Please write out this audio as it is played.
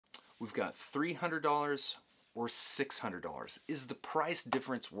We've got $300 or $600. Is the price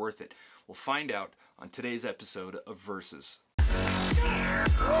difference worth it? We'll find out on today's episode of Versus.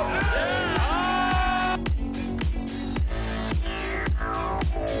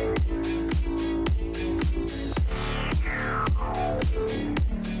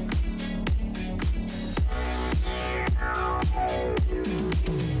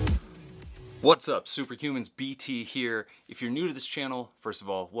 What's up, Superhumans? BT here. If you're new to this channel, first of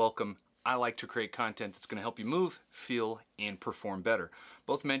all, welcome. I like to create content that's going to help you move, feel, and perform better,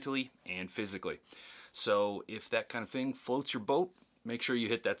 both mentally and physically. So if that kind of thing floats your boat, make sure you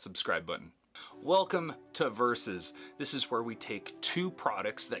hit that subscribe button. Welcome to Versus. This is where we take two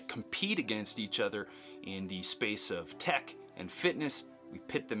products that compete against each other in the space of tech and fitness. We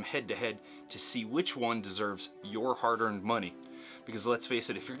pit them head to head to see which one deserves your hard-earned money. Because let's face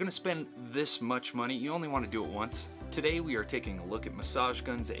it, if you're going to spend this much money, you only want to do it once. Today we are taking a look at massage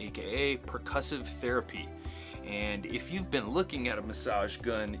guns, aka percussive therapy. And if you've been looking at a massage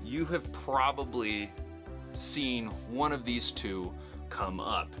gun, you have probably seen one of these two come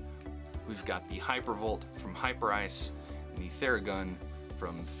up. We've got the HYPERVOLT from Hyperice and the Theragun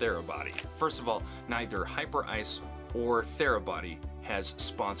from Therabody. First of all, neither Hyperice or Therabody has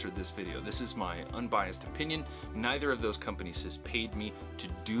sponsored this video. This is my unbiased opinion. Neither of those companies has paid me to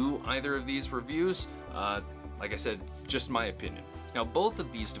do either of these reviews. Like I said, just my opinion. Now, both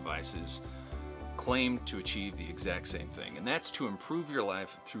of these devices claim to achieve the exact same thing, and that's to improve your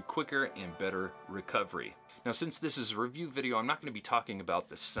life through quicker and better recovery. Now, since this is a review video, I'm not going to be talking about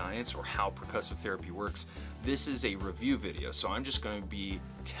the science or how percussive therapy works. This is a review video, so I'm just going to be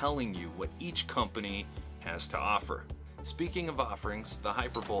telling you what each company has to offer. Speaking of offerings, the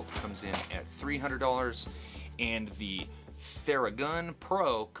HYPERVOLT comes in at $300 and the Theragun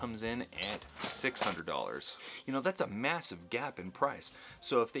Pro comes in at $600. You know, that's a massive gap in price.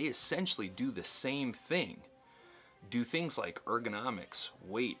 So if they essentially do the same thing, do things like ergonomics,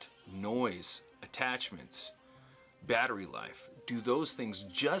 weight, noise, attachments, battery life, do those things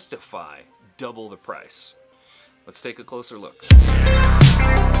justify double the price? Let's take a closer look.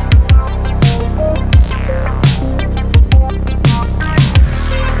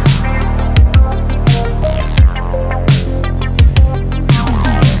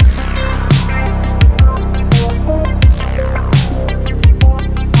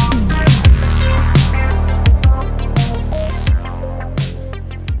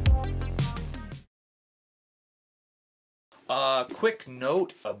 Quick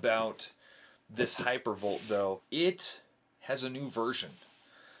note about this HYPERVOLT though, it has a new version.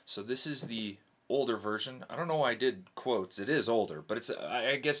 So this is the older version. I don't know why I did quotes. It is older, but it's,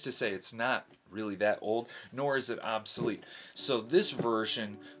 I guess to say it's not really that old, nor is it obsolete. So this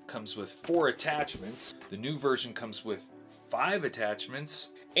version comes with 4 attachments. The new version comes with 5 attachments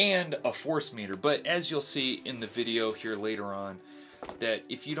and a force meter. But as you'll see in the video here later on, that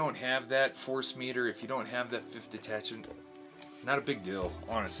if you don't have that force meter, if you don't have that 5th attachment, not a big deal,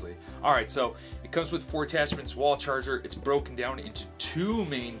 honestly. All right, so it comes with 4 attachments, wall charger. It's broken down into 2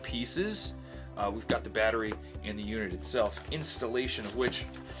 main pieces. We've got the battery and the unit itself. Installation of which,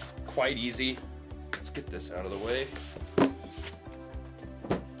 quite easy. Let's get this out of the way.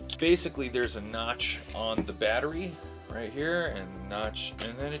 Basically, there's a notch on the battery right here, and notch,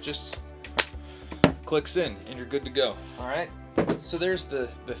 and then it just clicks in, and you're good to go. All right, so there's the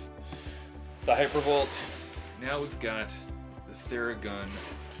HYPERVOLT. Now we've got the Theragun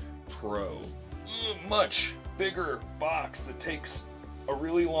Pro. Much bigger box that takes a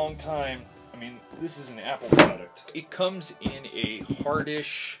really long time. I mean, this is an Apple product. It comes in a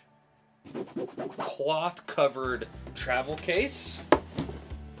hardish, cloth-covered travel case.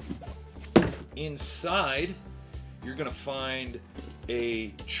 Inside, you're gonna find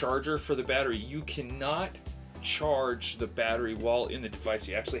a charger for the battery. You cannot charge the battery while in the device.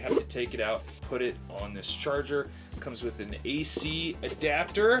 You actually have to take it out, put it on this charger. It comes with an AC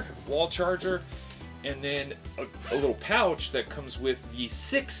adapter, wall charger, and then a little pouch that comes with the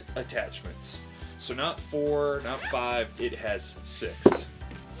 6 attachments. So not 4, not 5, it has 6.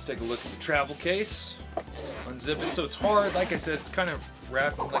 Let's take a look at the travel case. Unzip it. So it's hard, like I said, it's kind of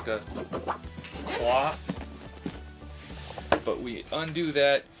wrapped in like a cloth. But we undo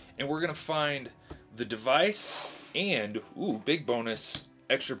that, and we're gonna find the device and, ooh, big bonus,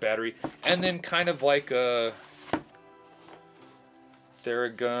 extra battery, and then kind of like a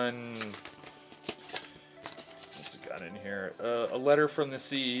Theragun, what's it got in here? A letter from the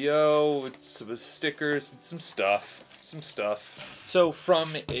CEO with some stickers and some stuff. So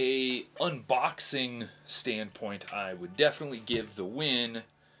from a unboxing standpoint, I would definitely give the win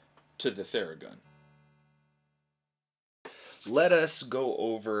to the Theragun. let us go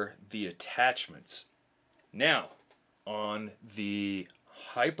over the attachments. Now, on the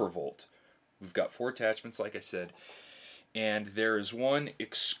HYPERVOLT, we've got 4 attachments, like I said, and there is one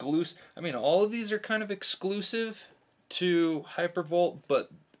exclusive. I mean, all of these are kind of exclusive to HYPERVOLT, but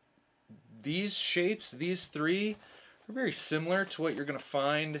these shapes, these 3, are very similar to what you're going to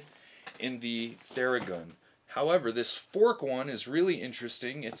find in the Theragun. However, this fork one is really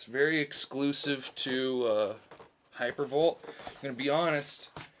interesting. It's very exclusive to HYPERVOLT. I'm going to be honest,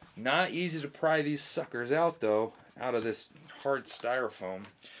 not easy to pry these suckers out, though, out of this hard styrofoam.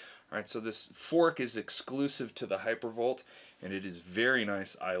 Alright, so this fork is exclusive to the HYPERVOLT, and it is very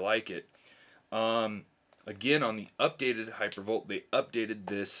nice. I like it. Again, on the updated HYPERVOLT, they updated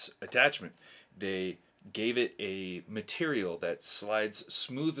this attachment. They gave it a material that slides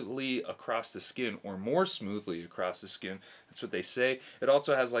smoothly across the skin, or more smoothly across the skin. That's what they say. It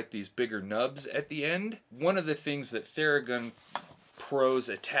also has like these bigger nubs at the end. One of the things that Theragun Pro's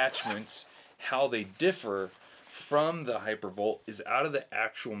attachments, how they differ from the HYPERVOLT, is out of the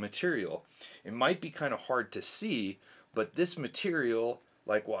actual material. It might be kind of hard to see, but this material,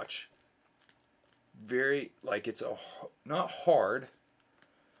 like, watch, very, like, it's not hard,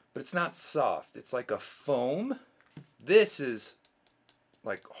 but it's not soft. It's like a foam. This is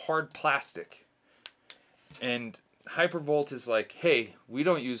like hard plastic. And HYPERVOLT is like, hey, we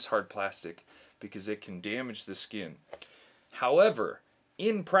don't use hard plastic because it can damage the skin. However,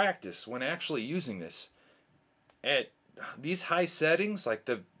 in practice, when actually using this, at these high settings, like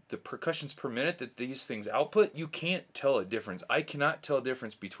the percussions per minute that these things output, you can't tell a difference. I cannot tell a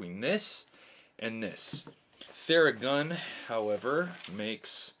difference between this and this. Theragun, however,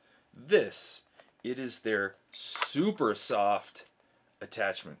 makes this. It is their super soft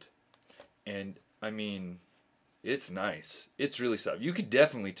attachment. And, I mean, it's nice. It's really soft. You could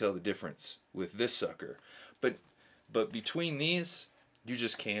definitely tell the difference with this sucker. But between these, you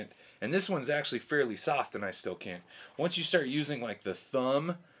just can't. And this one's actually fairly soft, and I still can't. Once you start using like the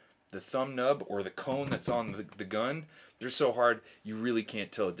thumb nub, or the cone that's on the gun, they're so hard you really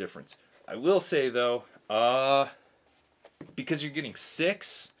can't tell a difference. I will say though, because you're getting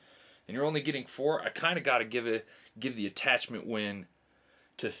 6 and you're only getting 4, I kind of got to give the attachment win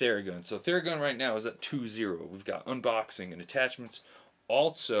to Theragun. So Theragun right now is at 2-0. We've got unboxing and attachments.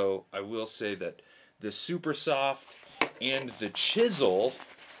 Also, I will say that the super soft and the chisel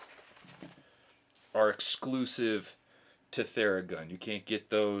are exclusive to Theragun. You can't get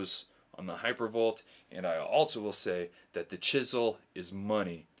those on the HYPERVOLT. And I also will say that the chisel is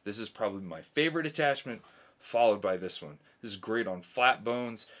money. This is probably my favorite attachment, followed by this one. This is great on flat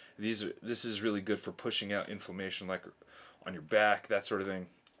bones. This is really good for pushing out inflammation, like on your back, that sort of thing.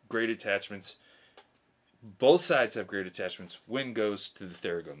 Great attachments. Both sides have great attachments. Win goes to the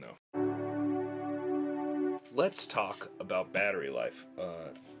Theragun, though. Let's talk about battery life.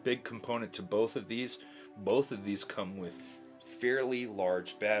 Big component to both of these. Both of these come with fairly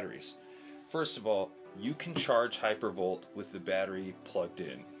large batteries. First of all, you can charge HYPERVOLT with the battery plugged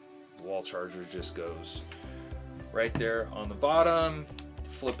in. The wall charger just goes right there on the bottom.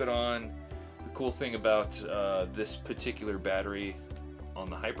 Flip it on. The cool thing about this particular battery on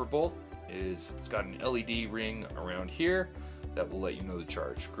the HYPERVOLT is it's got an LED ring around here that will let you know the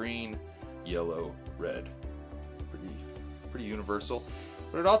charge. Green, yellow, red. Pretty universal.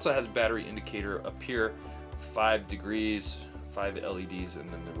 But it also has a battery indicator up here, 5 degrees, 5 LEDs, and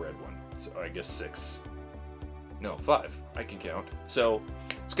then the red one. So I guess 6. No, 5. I can count. So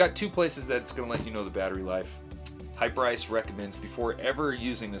it's got 2 places that it's going to let you know the battery life. Hyperice recommends, before ever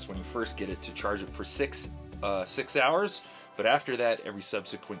using this when you first get it, to charge it for 6 hours. But after that, every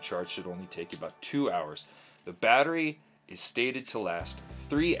subsequent charge should only take about 2 hours. The battery is stated to last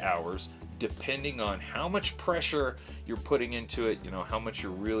 3 hours, depending on how much pressure you're putting into it, you know, how much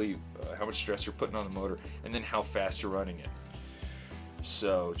stress you're putting on the motor, and then how fast you're running it.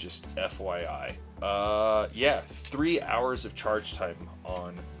 So just FYI. Yeah, 3 hours of charge time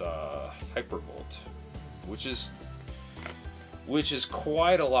on the HYPERVOLT, which is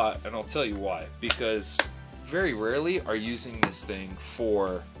quite a lot, and I'll tell you why. Because very rarely are using this thing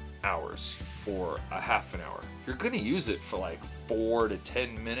for hours, for a half an hour. You're going to use it for like 4 to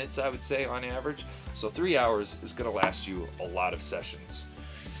 10 minutes, I would say, on average. So 3 hours is going to last you a lot of sessions.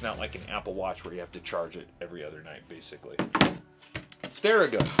 It's not like an Apple Watch where you have to charge it every other night, basically.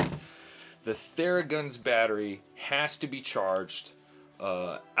 Theragun. The Theragun's battery has to be charged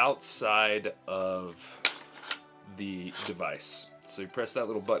outside of the device. So you press that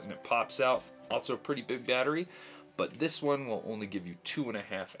little button, it pops out. Also a pretty big battery, but this one will only give you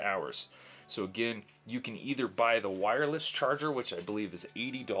 2.5 hours. So again, you can either buy the wireless charger, which I believe is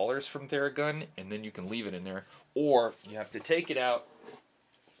 $80 from Theragun, and then you can leave it in there, or you have to take it out,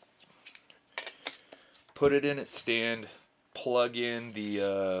 put it in its stand, plug in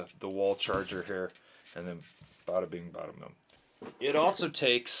the wall charger here, and then bada bing, bada boom. It also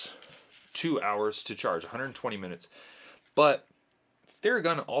takes 2 hours to charge, 120 minutes. But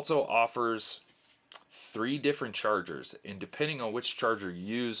Theragun also offers 3 different chargers, and depending on which charger you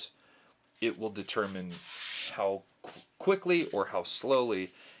use, it will determine how quickly or how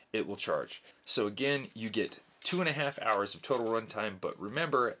slowly it will charge. So again, you get 2.5 hours of total runtime, but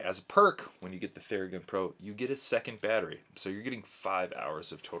remember, as a perk, when you get the Theragun Pro, you get a second battery. So you're getting 5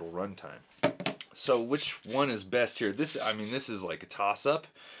 hours of total runtime. So which one is best here? This is like a toss-up.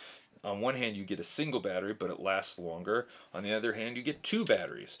 On one hand, you get a single battery, but it lasts longer. On the other hand, you get 2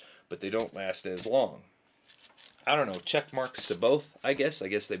 batteries, but they don't last as long. I don't know, check marks to both, I guess. I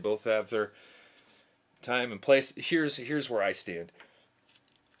guess they both have their time and place. Here's where I stand.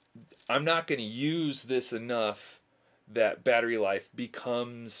 I'm not going to use this enough that battery life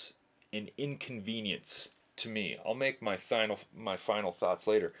becomes an inconvenience to me. I'll make my final thoughts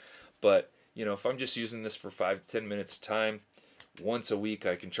later. But, you know, if I'm just using this for 5 to 10 minutes of time, once a week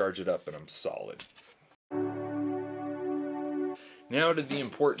I can charge it up and I'm solid. Now to the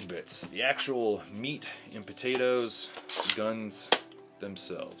important bits, the actual meat and potatoes, the guns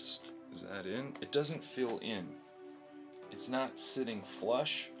themselves. Is that in? It doesn't feel in. It's not sitting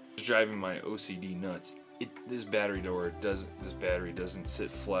flush. It's driving my OCD nuts. This battery doesn't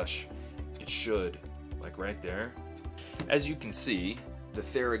sit flush. It should, like right there. As you can see, the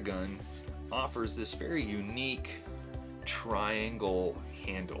Theragun offers this very unique triangle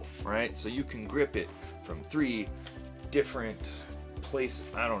handle, right? So you can grip it from 3 different places,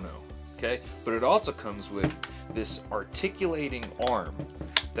 I don't know, okay? But it also comes with this articulating arm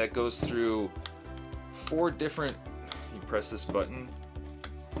that goes through 4 different, you press this button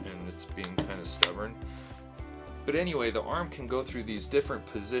and it's being kind of stubborn. But anyway, the arm can go through these different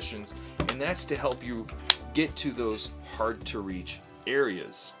positions, and that's to help you get to those hard to reach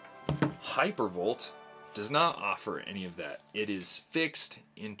areas. HYPERVOLT does not offer any of that. It is fixed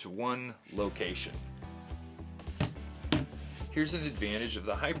into one location. Here's an advantage of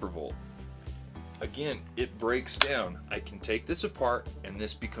the HYPERVOLT. Again, it breaks down. I can take this apart and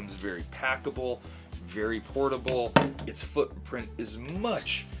this becomes very packable, very portable. Its footprint is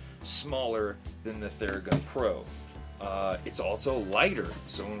much smaller than the Theragun Pro. It's also lighter.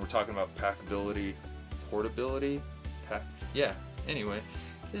 So when we're talking about packability, portability, anyway,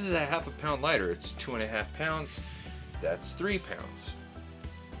 this is a ½ pound lighter. It's 2.5 pounds. That's 3 pounds.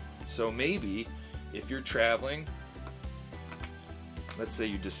 So maybe if you're traveling, let's say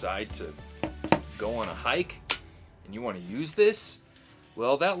you decide to go on a hike and you want to use this,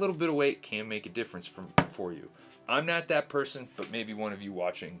 well, that little bit of weight can make a difference for you. I'm not that person, but maybe one of you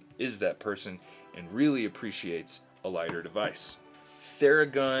watching is that person and really appreciates a lighter device.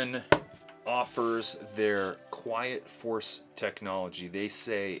 Theragun offers their quiet force technology. They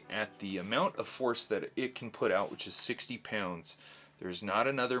say at the amount of force that it can put out, which is 60 pounds, there's not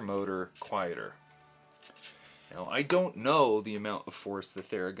another motor quieter. Now, I don't know the amount of force the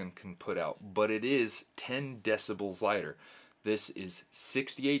Theragun can put out, but it is 10 decibels lighter. This is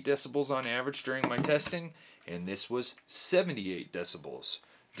 68 decibels on average during my testing, and this was 78 decibels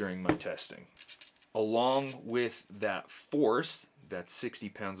during my testing. Along with that force, that 60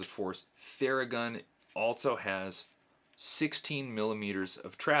 pounds of force, Theragun also has 16 millimeters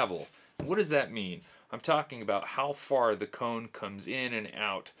of travel. What does that mean? I'm talking about how far the cone comes in and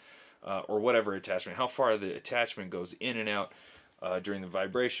out, or whatever attachment, how far the attachment goes in and out during the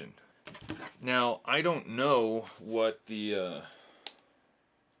vibration. Now, I don't know what the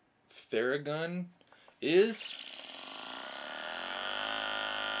Theragun is,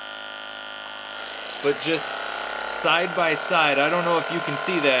 but just side by side, I don't know if you can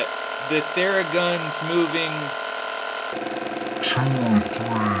see that, the Theragun's moving 2 or 3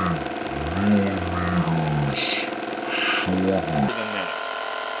 millimeters shorter than that.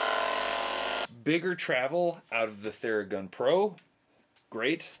 Bigger travel out of the Theragun Pro,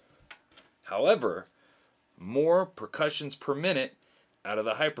 great. However, more percussions per minute out of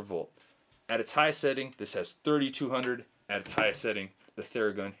the HYPERVOLT. At its high setting, this has 3,200. At its highest setting, the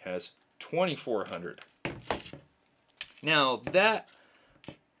Theragun has 2,400. Now, that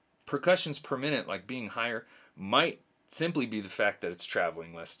percussions per minute, like being higher, might simply be the fact that it's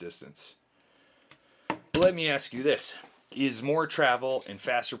traveling less distance. But let me ask you this. Is more travel and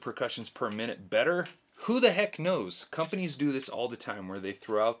faster percussions per minute better? Who the heck knows? Companies do this all the time where they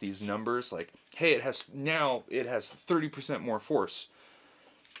throw out these numbers like, hey, it has 30% more force.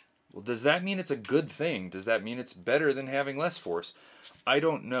 Well, does that mean it's a good thing? Does that mean it's better than having less force? I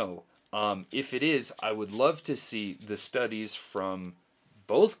don't know. If it is, I would love to see the studies from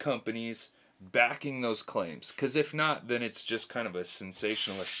both companies backing those claims. Because if not, then it's just kind of a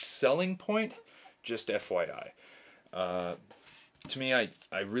sensationalist selling point. Just FYI. To me, I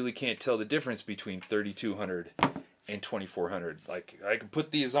really can't tell the difference between 3200 and 2400. Like, I can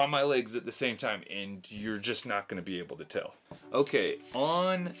put these on my legs at the same time, and you're just not going to be able to tell. Okay,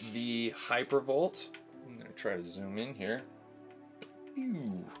 on the HYPERVOLT, I'm going to try to zoom in here.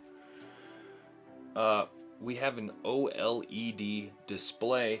 We have an OLED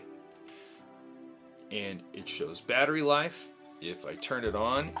display, and it shows battery life. If I turn it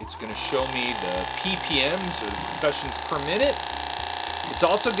on, it's going to show me the PPMs, or percussions per minute. It's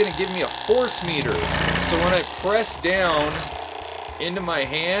also going to give me a force meter. So when I press down into my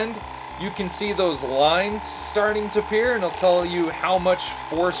hand, you can see those lines starting to appear, and it'll tell you how much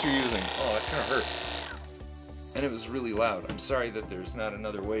force you're using. Oh, that kind of hurt. And it was really loud. I'm sorry that there's not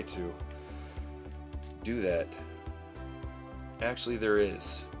another way to do that. Actually, there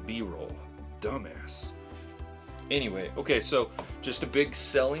is. B-roll. Dumbass. Anyway, okay, so just a big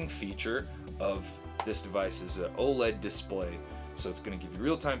selling feature of this device is an OLED display. So it's going to give you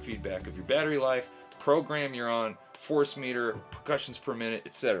real-time feedback of your battery life, program you're on, force meter, percussions per minute,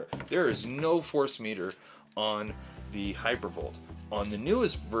 etc. There is no force meter on the HYPERVOLT. On the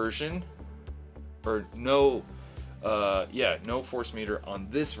newest version, or no force meter on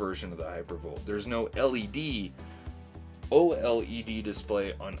this version of the HYPERVOLT. There's no OLED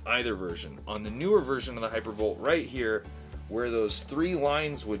display on either version. On the newer version of the HYPERVOLT, right here, where those three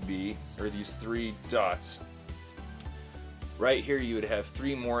lines would be, or these three dots, right here you would have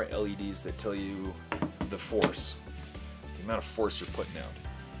three more LEDs that tell you the force, the amount of force you're putting out.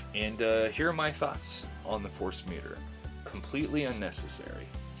 And here are my thoughts on the force meter. Completely unnecessary.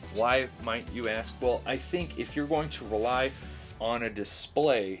 Why, might you ask? Well, I think if you're going to rely on a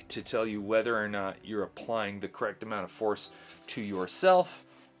display to tell you whether or not you're applying the correct amount of force to yourself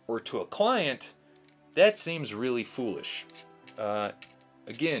or to a client, that seems really foolish.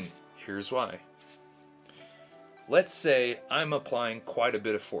 Again, here's why. Let's say I'm applying quite a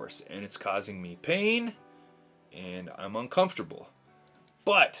bit of force and it's causing me pain and I'm uncomfortable.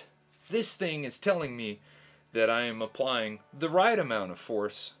 But this thing is telling me that I am applying the right amount of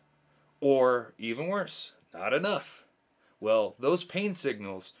force, or even worse, not enough. Well, those pain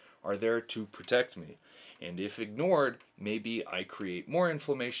signals are there to protect me. And if ignored, maybe I create more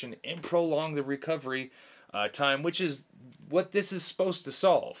inflammation and prolong the recovery time, which is what this is supposed to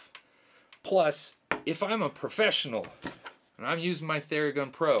solve. Plus, if I'm a professional and I'm using my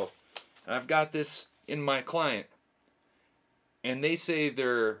Theragun Pro, and I've got this in my client, and they say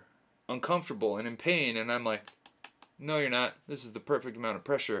they're uncomfortable and in pain, and I'm like, no, you're not. This is the perfect amount of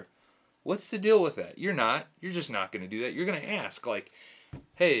pressure. What's the deal with that? You're not. You're just not going to do that. You're going to ask, like,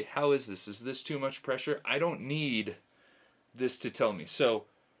 hey, how is this? Is this too much pressure? I don't need this to tell me. So,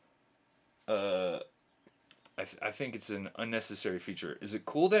 I think it's an unnecessary feature. Is it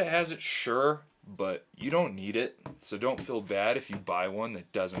cool that it has it? Sure, but you don't need it. So don't feel bad if you buy one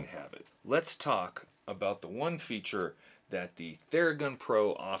that doesn't have it. Let's talk about the one feature that the Theragun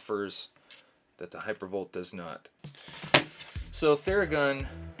Pro offers that the HYPERVOLT does not. So Theragun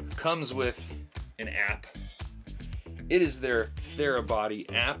comes with an app. It is their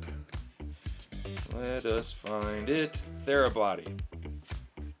Therabody app. Let us find it. Therabody.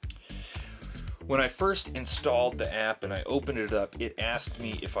 When I first installed the app and I opened it up, it asked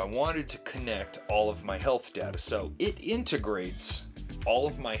me if I wanted to connect all of my health data. So it integrates all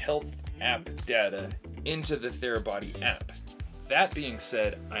of my health app data into the Therabody app. That being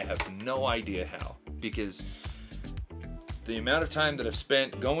said, I have no idea how, because the amount of time that I've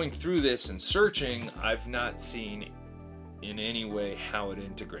spent going through this and searching, I've not seen in any way how it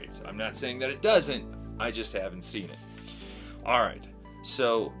integrates. I'm not saying that it doesn't, I just haven't seen it. Alright,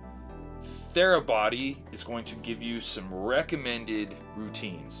 so Therabody is going to give you some recommended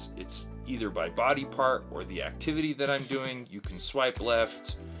routines. It's either by body part or the activity that I'm doing. You can swipe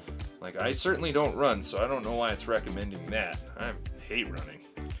left. Like, I certainly don't run, so I don't know why it's recommending that. I hate running.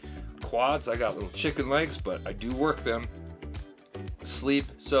 Quads, I got little chicken legs, but I do work them. Sleep,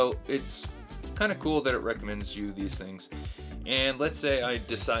 so it's kind of cool that it recommends you these things. And let's say I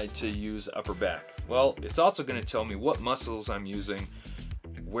decide to use upper back. Well, it's also going to tell me what muscles I'm using,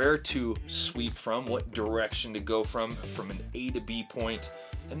 where to sweep from, what direction to go from an A to B point,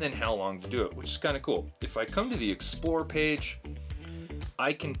 and then how long to do it, which is kind of cool. If I come to the Explore page,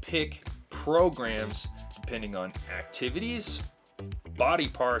 I can pick programs depending on activities, body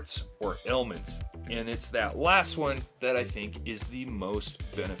parts, or ailments. And it's that last one that I think is the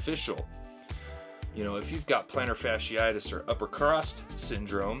most beneficial. You know, if you've got plantar fasciitis or upper crust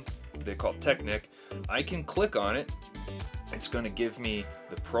syndrome, they call it technic, I can click on it. It's going to give me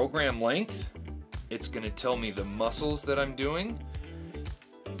the program length. It's going to tell me the muscles that I'm doing,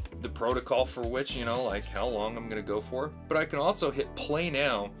 the protocol for which, you know, like how long I'm going to go for. But I can also hit play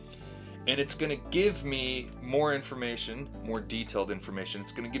now, and it's going to give me more information, more detailed information.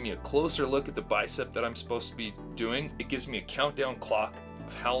 It's going to give me a closer look at the bicep that I'm supposed to be doing. It gives me a countdown clock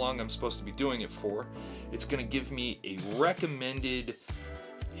of how long I'm supposed to be doing it for. It's going to give me a recommended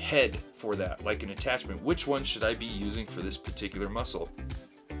head for that, like an attachment. Which one should I be using for this particular muscle?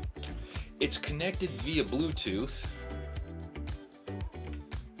 It's connected via Bluetooth,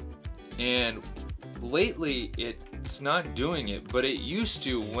 and lately it's not doing it, but it used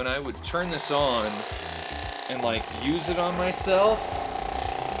to. When I would turn this on and like use it on myself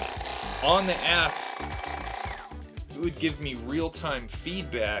on the app, it would give me real-time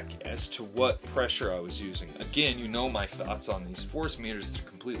feedback as to what pressure I was using. Again, you know my thoughts on these force meters, they're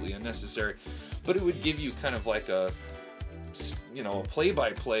completely unnecessary, but it would give you kind of like a, you know, a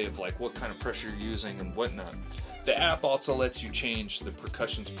play-by-play of like what kind of pressure you're using and whatnot. The app also lets you change the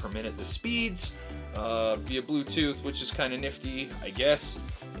percussions per minute, the speeds, via Bluetooth, which is kind of nifty, I guess.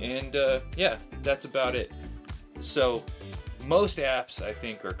 And yeah, that's about it. So most apps I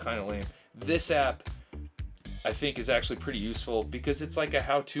think are kind of lame. This app I think is actually pretty useful because it's like a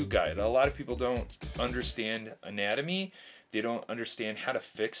how-to guide. A lot of people don't understand anatomy. They don't understand how to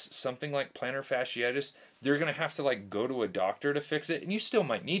fix something like plantar fasciitis. They're gonna have to like go to a doctor to fix it, and you still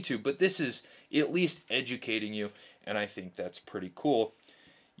might need to, but this is at least educating you, and I think that's pretty cool.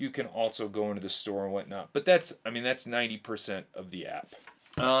 You can also go into the store and whatnot, but that's, I mean, that's 90% of the app.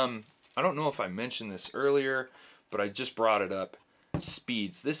 I don't know if I mentioned this earlier, but I just brought it up.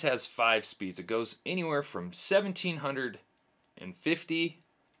 Speeds. This has 5 speeds. It goes anywhere from 1750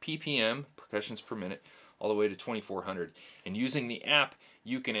 ppm, percussions per minute, all the way to 2400. And using the app,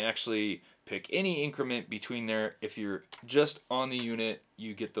 you can actually pick any increment between there. If you're just on the unit,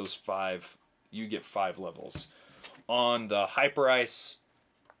 you get those 5. You get 5 levels. On the Hyperice,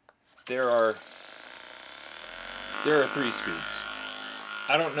 there are 3 speeds.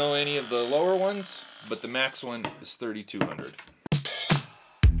 I don't know any of the lower ones, but the max one is 3200.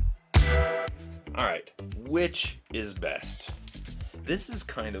 Alright, which is best? This is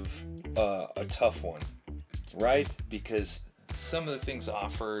kind of a tough one, right? Because some of the things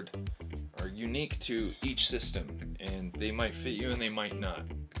offered are unique to each system, and they might fit you and they might not.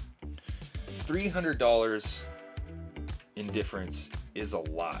 $300 in difference is a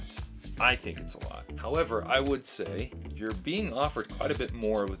lot. I think it's a lot. However, I would say you're being offered quite a bit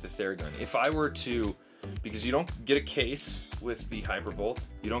more with the Theragun. If I were to, because you don't get a case with the HYPERVOLT,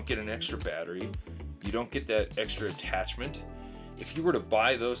 you don't get an extra battery, you don't get that extra attachment. If you were to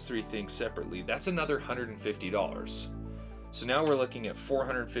buy those 3 things separately, that's another $150. So now we're looking at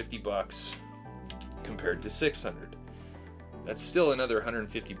 450 bucks compared to 600. That's still another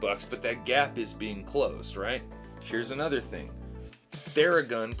 150 bucks, but that gap is being closed, right? Here's another thing.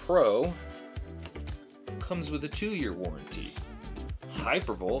 Theragun Pro comes with a 2-year warranty.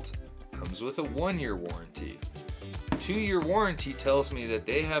 HYPERVOLT comes with a 1-year warranty. 2-year warranty tells me that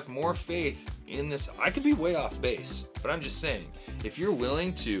they have more faith in this. I could be way off base, but I'm just saying, if you're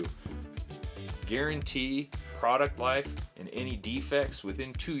willing to guarantee product life and any defects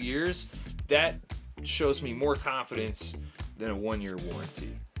within 2 years, that shows me more confidence than a 1-year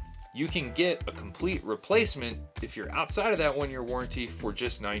warranty. You can get a complete replacement if you're outside of that 1-year warranty for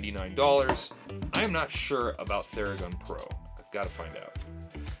just $99. I am not sure about Theragun Pro. I've got to find out.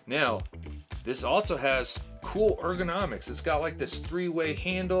 Now, this also has cool ergonomics. It's got like this 3-way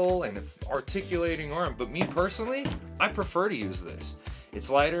handle and an articulating arm, but me personally, I prefer to use this. It's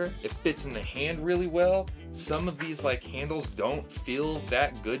lighter, it fits in the hand really well. Some of these like handles don't feel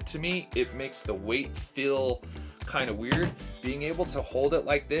that good to me. It makes the weight feel kind of weird. Being able to hold it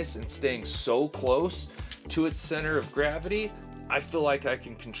like this and staying so close to its center of gravity, I feel like I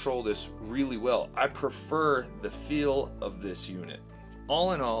can control this really well. I prefer the feel of this unit.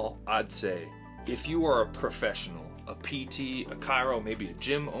 All in all, I'd say if you are a professional, a PT, a chiro, maybe a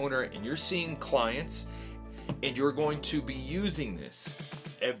gym owner, and you're seeing clients and you're going to be using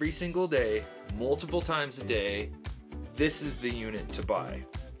this every single day, multiple times a day, this is the unit to buy.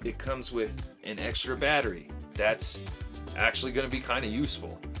 It comes with an extra battery. That's actually going to be kind of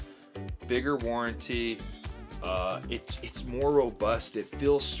useful. Bigger warranty. It's more robust. It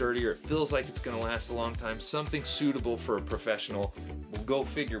feels sturdier. It feels like it's going to last a long time. Something suitable for a professional. Well, go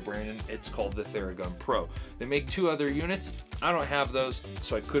figure, Brandon. It's called the Theragun Pro. They make 2 other units. I don't have those,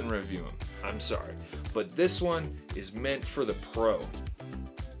 so I couldn't review them. I'm sorry. But this one is meant for the pro.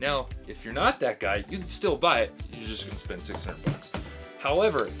 Now, if you're not that guy, you can still buy it. You're just gonna spend 600 bucks.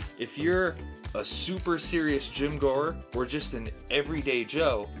 However, if you're a super serious gym goer or just an everyday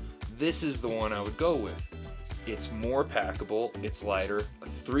Joe, this is the one I would go with. It's more packable, it's lighter. A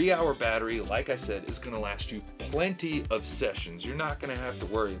 3-hour battery, like I said, is gonna last you plenty of sessions. You're not gonna have to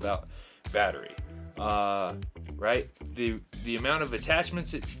worry about battery. Right? The amount of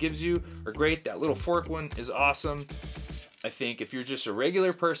attachments it gives you are great. That little fork one is awesome. I think if you're just a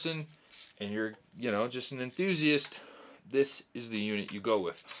regular person and you're, you know, just an enthusiast, this is the unit you go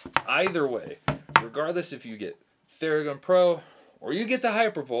with. Either way, regardless if you get Theragun Pro or you get the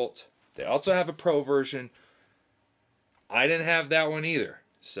HYPERVOLT, they also have a Pro version. I didn't have that one either,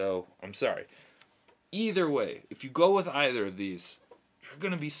 so I'm sorry. Either way, if you go with either of these, you're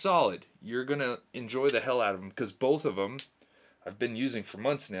going to be solid. You're going to enjoy the hell out of them because both of them I've been using for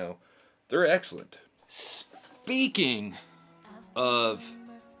months now. They're excellent. Speaking of,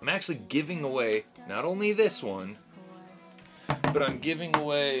 I'm actually giving away not only this one, but I'm giving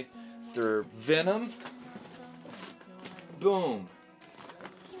away their Venom, boom,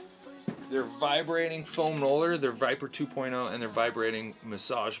 their vibrating foam roller, their Viper 2.0, and their vibrating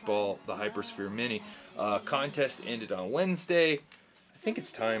massage ball, the Hypersphere Mini. Contest ended on Wednesday. I think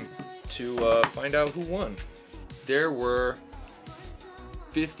it's time to find out who won. There were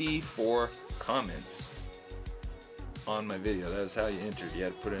 54 comments on my video. That is how you entered. You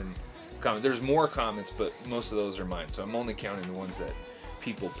had to put in comments. There's more comments, but most of those are mine, so I'm only counting the ones that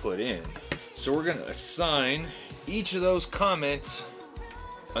people put in. So we're gonna assign each of those comments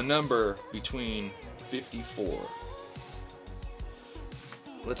a number between 54.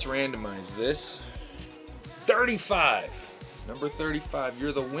 Let's randomize this. 35. Number 35.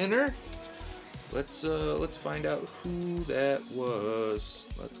 You're the winner. Let's find out who that was.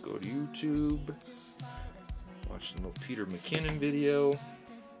 Let's go to YouTube. Watch the little Peter McKinnon video.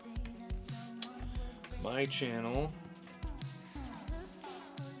 My channel.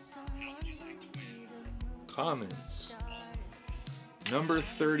 Comments. Number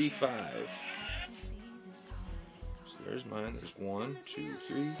 35. So there's mine. There's 1, 2,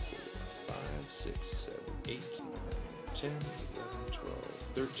 3, 4, 5, 6, 7, 8, 9, 10, 11, 12,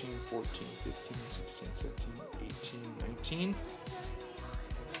 13, 14, 15, 16, 17, 18, 19,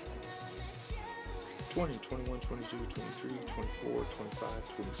 20, 21, 22, 23, 24,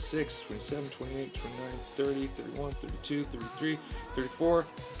 25, 26, 27, 28, 29, 30, 31, 32, 33, 34,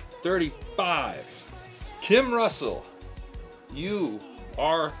 35. Kim Russell, you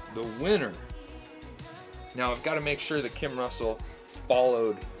are the winner. Now I've got to make sure that Kim Russell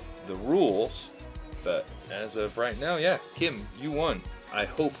followed the rules, but as of right now, yeah, Kim, you won. I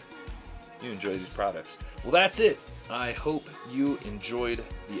hope you enjoy these products. Well, that's it. I hope you enjoyed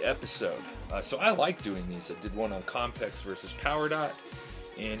the episode. So I like doing these. I did one on Compex versus Power Dot,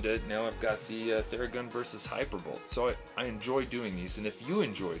 and now I've got the Theragun versus HYPERVOLT. So I enjoy doing these, and if you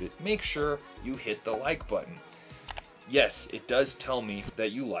enjoyed it, make sure you hit the like button. Yes, it does tell me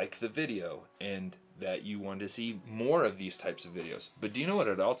that you like the video and that you want to see more of these types of videos. But do you know what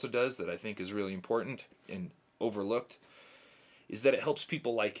it also does that I think is really important and overlooked? Is that it helps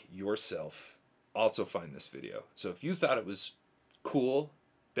people like yourself also find this video. So if you thought it was cool,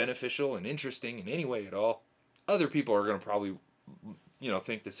 beneficial, and interesting in any way at all, other people are going to probably, you know,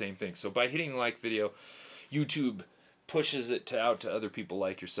 think the same thing. So by hitting like video, YouTube pushes it out to other people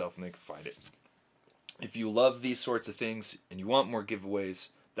like yourself and they can find it. If you love these sorts of things and you want more giveaways,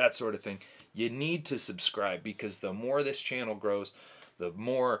 that sort of thing, you need to subscribe, because the more this channel grows, the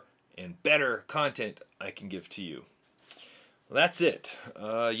more and better content I can give to you. Well, that's it.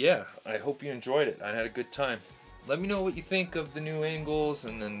 Yeah, I hope you enjoyed it. I had a good time. Let me know what you think of the new angles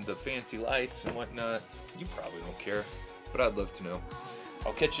and then the fancy lights and whatnot. You probably don't care, but I'd love to know.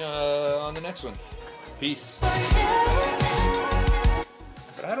 I'll catch you on the next one. Peace.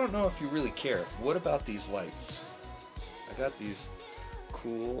 But I don't know if you really care. What about these lights? I got these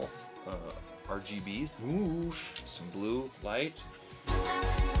cool RGBs. Ooh, some blue light.